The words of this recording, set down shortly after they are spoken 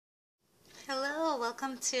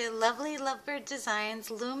welcome to Lovely Lovebird Designs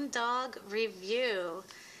Loom Dog Review.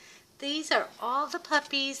 These are all the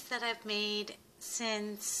puppies that I've made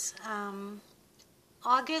since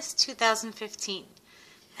August 2015,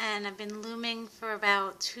 and I've been looming for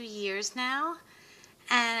about 2 years now,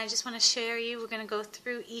 and I just want to share you, we're going to go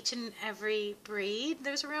through each and every breed.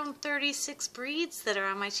 There's around 36 breeds that are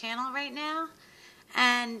on my channel right now,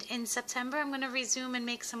 and in September I'm going to resume and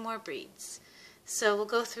make some more breeds. So we'll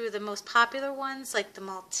go through the most popular ones like the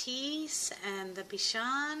Maltese and the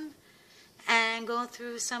Bichon, and go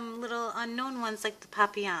through some little unknown ones like the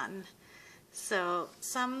Papillon. So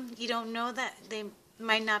some you don't know that they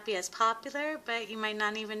might not be as popular, but you might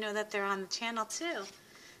not even know that they're on the channel too.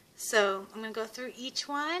 So I'm going to go through each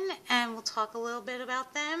one and we'll talk a little bit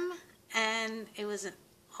about them. And it was an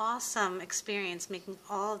awesome experience making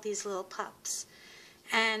all of these little pups.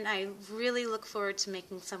 And I really look forward to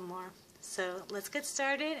making some more. So let's get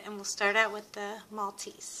started, and we'll start out with the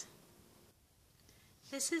Maltese.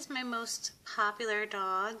 This is my most popular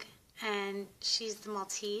dog, and she's the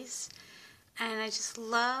Maltese. And I just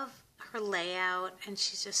love her layout, and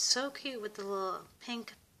she's just so cute with the little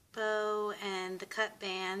pink bow and the cut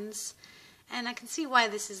bands. And I can see why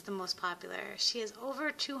this is the most popular. She has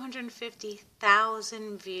over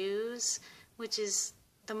 250,000 views, which is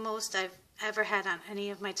the most I've ever had on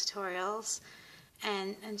any of my tutorials.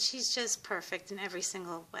 And she's just perfect in every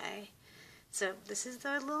single way. So this is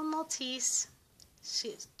the little Maltese.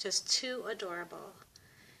 She's just too adorable.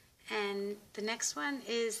 And the next one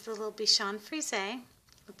is the little Bichon Frise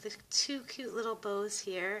with the two cute little bows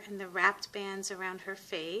here and the wrapped bands around her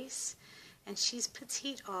face. And she's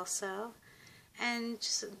petite also. And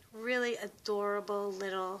just a really adorable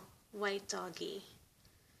little white doggy.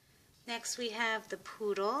 Next we have the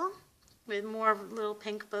Poodle, with more little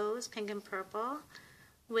pink bows, pink and purple,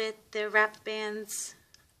 with the wrapped bands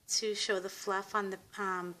to show the fluff on the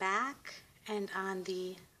back and on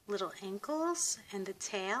the little ankles and the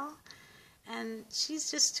tail. And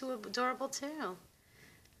she's just too adorable too.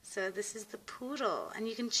 So this is the Poodle, and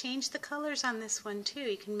you can change the colors on this one too.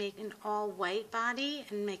 You can make an all white body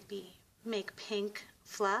and make pink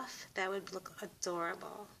fluff. That would look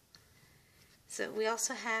adorable. So we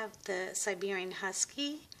also have the Siberian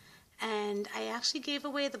Husky. And I actually gave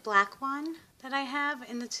away the black one that I have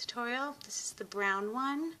in the tutorial. This is the brown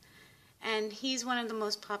one. And he's one of the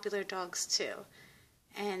most popular dogs too.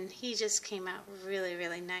 And he just came out really,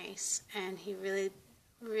 really nice. And he really,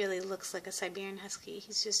 really looks like a Siberian Husky.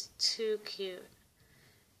 He's just too cute.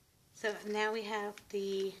 So now we have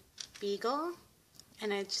the Beagle.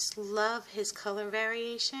 And I just love his color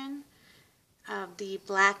variation of the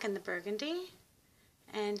black and the burgundy.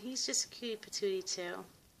 And he's just a cutie patootie too.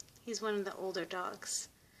 He's one of the older dogs,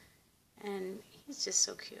 and he's just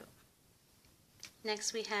so cute.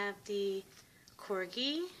 Next we have the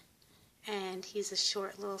Corgi, and he's a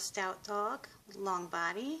short little stout dog, long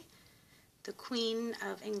body. The Queen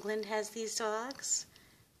of England has these dogs,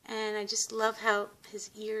 and I just love how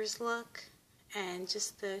his ears look and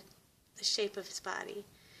just the shape of his body.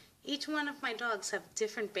 Each one of my dogs have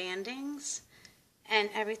different bandings, and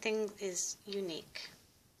everything is unique.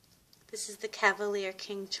 This is the Cavalier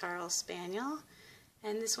King Charles Spaniel,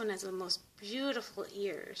 and this one has the most beautiful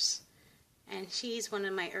ears. And she's one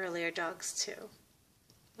of my earlier dogs too,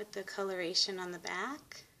 with the coloration on the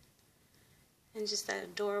back, and just that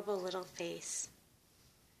adorable little face.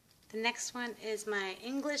 The next one is my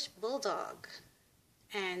English Bulldog,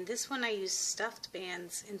 and this one I use stuffed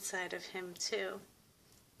bands inside of him too.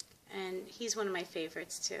 And he's one of my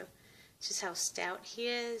favorites too. Just how stout he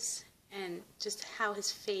is, and just how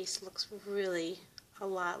his face looks really a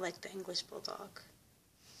lot like the English Bulldog.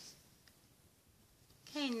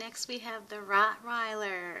 Okay, next we have the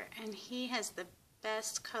Rottweiler, and he has the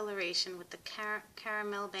best coloration with the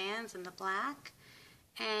caramel bands and the black.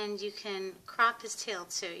 And you can crop his tail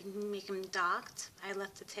too. You can make him docked. I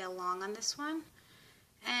left the tail long on this one.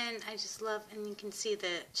 And I just love, and you can see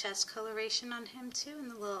the chest coloration on him too,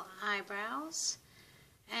 and the little eyebrows.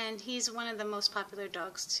 And he's one of the most popular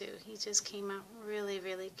dogs too. He just came out really,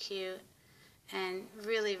 really cute and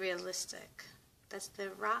really realistic. That's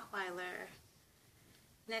the Rottweiler.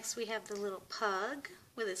 Next we have the little Pug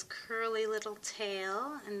with his curly little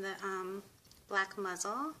tail and the black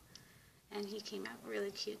muzzle. And he came out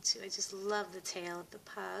really cute too. I just love the tail of the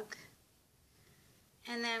Pug.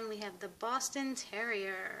 And then we have the Boston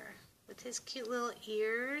Terrier with his cute little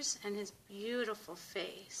ears and his beautiful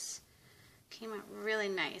face. Came out really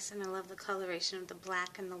nice, and I love the coloration of the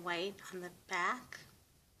black and the white on the back.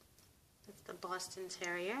 That's the Boston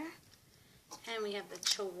Terrier. And we have the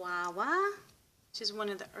Chihuahua, which is one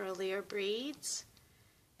of the earlier breeds.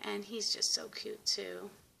 And he's just so cute too.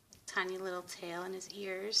 Tiny little tail and his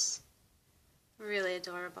ears. Really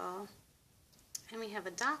adorable. And we have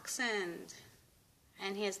a dachshund.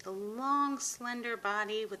 And he has the long, slender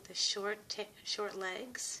body with the short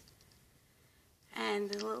legs. And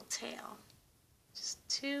the little tail. Just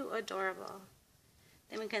too adorable.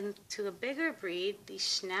 Then we get to a bigger breed, the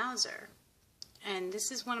Schnauzer. And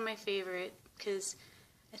this is one of my favorite because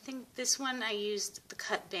I think this one I used the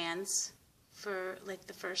cut bands for like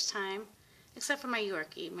the first time. Except for my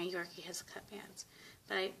Yorkie. My Yorkie has cut bands.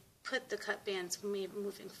 But I put the cut bands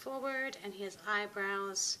moving forward, and he has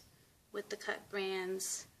eyebrows with the cut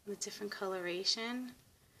bands, the different coloration.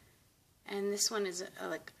 And this one is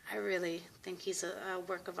like, I really think he's a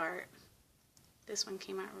work of art. This one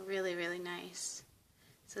came out really, really nice.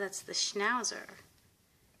 So that's the Schnauzer.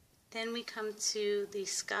 Then we come to the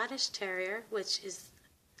Scottish Terrier, which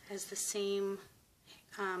has the same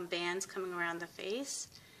bands coming around the face.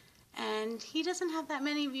 And he doesn't have that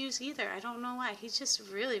many views either. I don't know why. He's just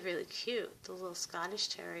really, really cute, the little Scottish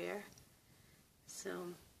Terrier. So,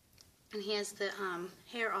 and he has the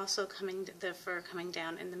hair also the fur coming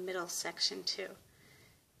down in the middle section too,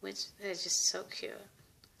 which is just so cute.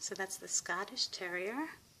 So that's the Scottish Terrier.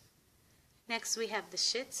 Next we have the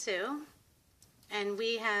Shih Tzu, and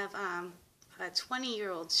we have a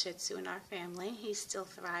 20-year-old Shih Tzu in our family. He's still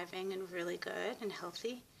thriving and really good and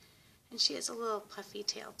healthy. And she has a little puffy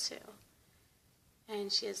tail too.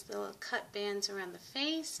 And she has the little cut bands around the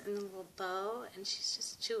face and the little bow, and she's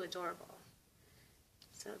just too adorable.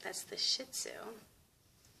 So that's the Shih Tzu.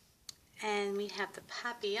 And we have the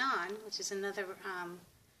Papillon, which is another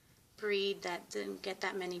breed that didn't get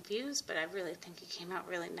that many views, but I really think he came out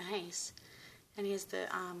really nice. And he has the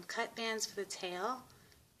cut bands for the tail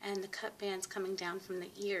and the cut bands coming down from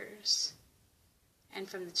the ears and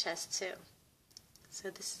from the chest too. So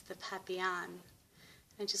this is the Papillon.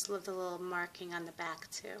 I just love the little marking on the back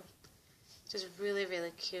too. Just really,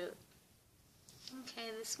 really cute. Okay,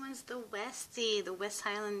 this one's the Westie, the West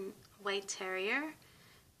Highland White Terrier.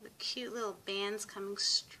 The cute little bands coming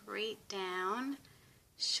straight down.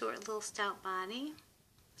 Short little stout body.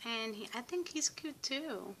 And I think he's cute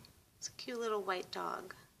too. It's a cute little white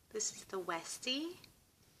dog. This is the Westie.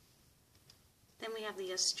 Then we have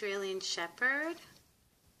the Australian Shepherd.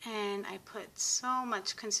 And I put so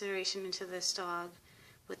much consideration into this dog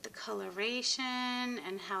with the coloration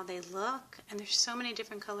and how they look. And there's so many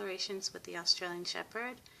different colorations with the Australian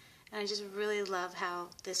Shepherd. And I just really love how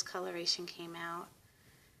this coloration came out.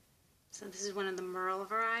 So this is one of the Merle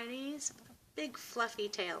varieties with a big fluffy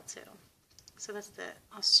tail too. So that's the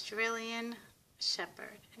Australian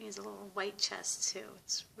Shepherd. And he has a little white chest too.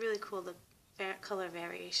 It's really cool, the color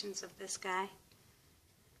variations of this guy.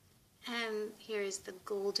 And here is the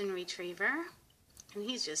Golden Retriever, and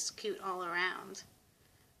he's just cute all around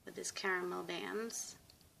with his caramel bands,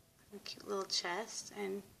 and a cute little chest,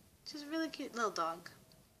 and just a really cute little dog.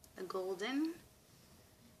 The Golden.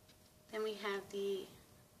 Then we have the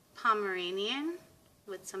Pomeranian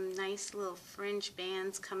with some nice little fringe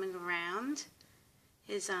bands coming around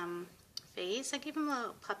his face. I gave him a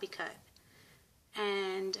little puppy cut,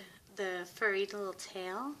 and the furry little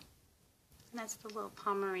tail. And that's the little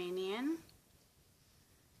Pomeranian.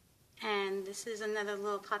 And this is another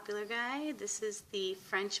little popular guy. This is the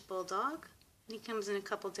French Bulldog. And he comes in a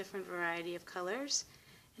couple different variety of colors.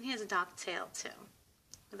 And he has a dock tail too,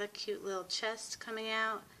 with a cute little chest coming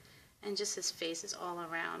out. And just his face is all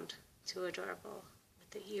around too adorable,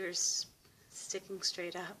 with the ears sticking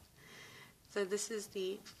straight up. So this is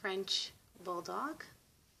the French Bulldog.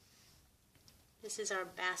 This is our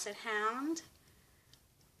Basset Hound.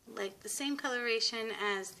 Like the same coloration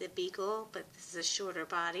as the Beagle, but this is a shorter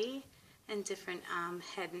body and different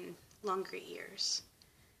head and longer ears.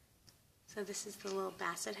 So this is the little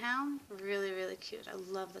Basset Hound. Really, really cute. I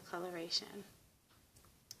love the coloration.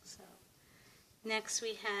 So next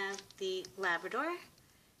we have the Labrador,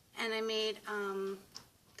 and I made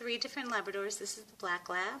 3 different Labradors. This is the Black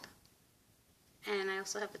Lab, and I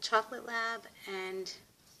also have the Chocolate Lab and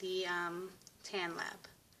the Tan Lab.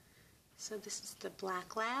 So this is the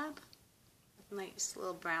Black Lab, with nice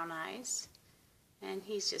little brown eyes, and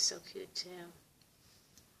he's just so cute too.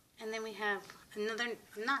 And then we have another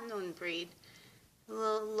not known breed, a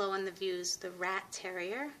little low on the views, the Rat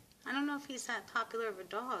Terrier. I don't know if he's that popular of a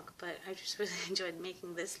dog, but I just really enjoyed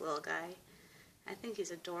making this little guy. I think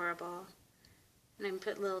he's adorable. And I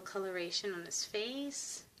put little coloration on his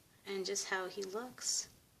face and just how he looks.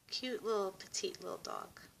 Cute little petite little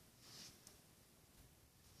dog.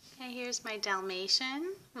 Okay, here's my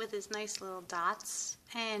Dalmatian with his nice little dots.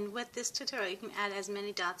 And with this tutorial, you can add as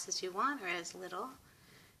many dots as you want or as little.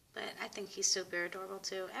 but I think he's super adorable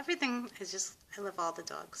too. Everything is just, I love all the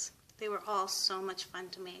dogs. They were all so much fun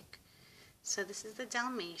to make. So this is the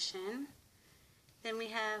Dalmatian. Then we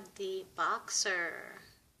have the Boxer.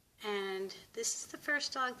 And this is the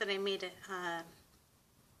first dog that I made a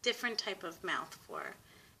different type of mouth for.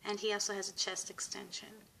 And he also has a chest extension.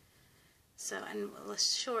 So, and a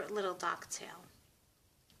short little dock tail.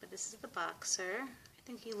 But this is the Boxer. I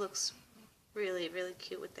think he looks really, really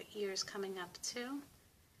cute with the ears coming up too.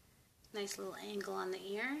 Nice little angle on the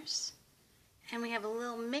ears. And we have a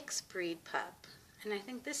little mixed breed pup. And I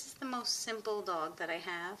think this is the most simple dog that I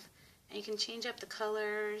have. And you can change up the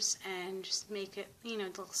colors and just make it, you know,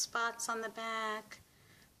 little spots on the back.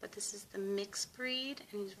 But this is the mixed breed,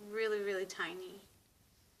 and he's really, really tiny.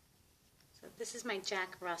 So this is my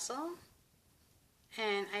Jack Russell.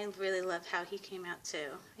 And I really love how he came out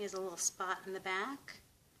too. He has a little spot in the back.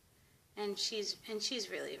 And she's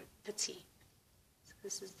really petite. So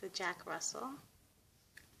this is the Jack Russell.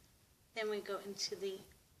 Then we go into the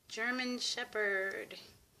German Shepherd.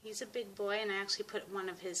 He's a big boy, and I actually put one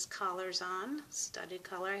of his collars on, studded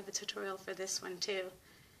collar. I have a tutorial for this one too.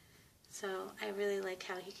 So I really like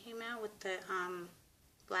how he came out with the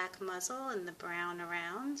black muzzle and the brown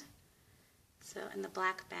around. So, and the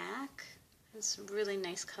black back. It's really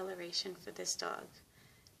nice coloration for this dog,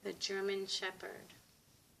 the German Shepherd.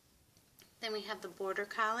 Then we have the Border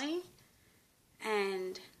Collie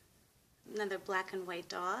and another black and white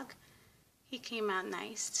dog. He came out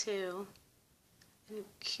nice too. And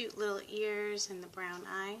cute little ears and the brown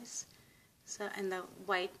eyes. So, and the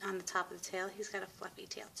white on the top of the tail. He's got a fluffy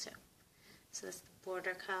tail too. So that's the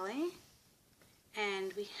Border Collie.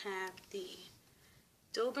 And we have the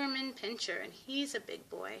Doberman Pinscher, and he's a big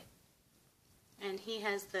boy. And he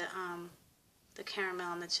has the caramel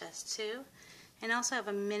on the chest too. And I also have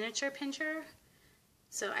a miniature Pinscher.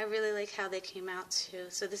 So I really like how they came out too.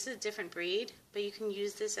 So this is a different breed, but you can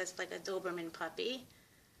use this as like a Doberman puppy.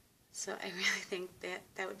 So I really think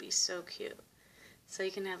that would be so cute. So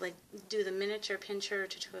you can have like do the miniature Pinscher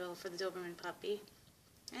tutorial for the Doberman puppy,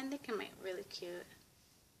 and they can make really cute.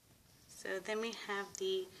 So then we have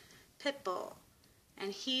the Pit Bull,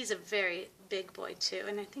 and he's a very big boy too.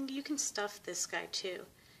 And I think you can stuff this guy too.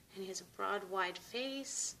 And he has a broad, wide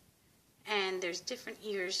face, and there's different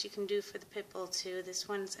ears you can do for the Pit Bull too. This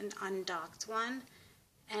one's an undocked one,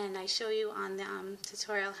 and I show you on the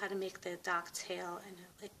tutorial how to make the dock tail and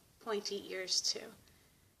like pointy ears too.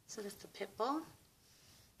 So that's the Pit Bull.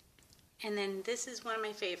 And then this is one of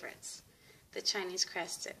my favorites, the Chinese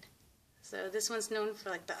Crested. So this one's known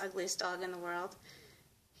for like the ugliest dog in the world.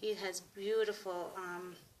 He has beautiful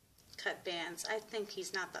cut bands. I think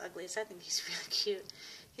he's not the ugliest. I think he's really cute.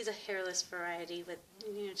 He's a hairless variety with,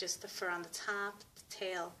 you know, just the fur on the top, the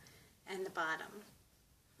tail, and the bottom.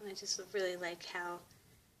 And I just really like how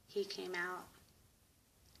he came out.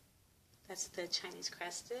 That's the Chinese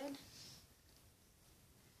Crested.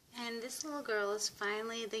 And this little girl is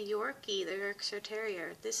finally the Yorkie, the Yorkshire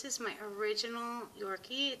Terrier. This is my original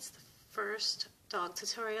Yorkie. It's the first dog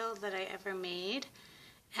tutorial that I ever made.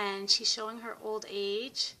 And she's showing her old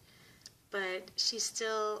age, but she's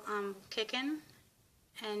still kicking.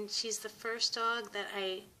 And she's the first dog that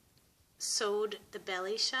I sewed the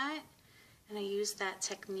belly shut, and I used that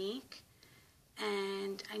technique.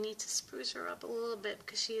 And I need to spruce her up a little bit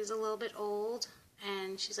because she is a little bit old,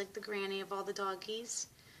 and she's like the granny of all the doggies.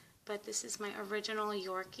 But this is my original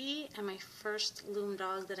Yorkie and my first Loom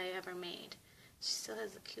dog that I ever made. She still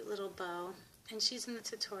has a cute little bow, and she's in the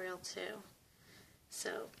tutorial too.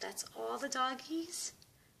 So that's all the doggies.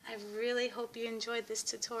 I really hope you enjoyed this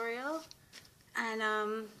tutorial, and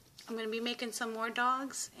I'm going to be making some more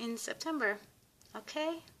dogs in September.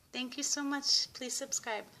 Okay? Thank you so much. Please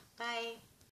subscribe. Bye.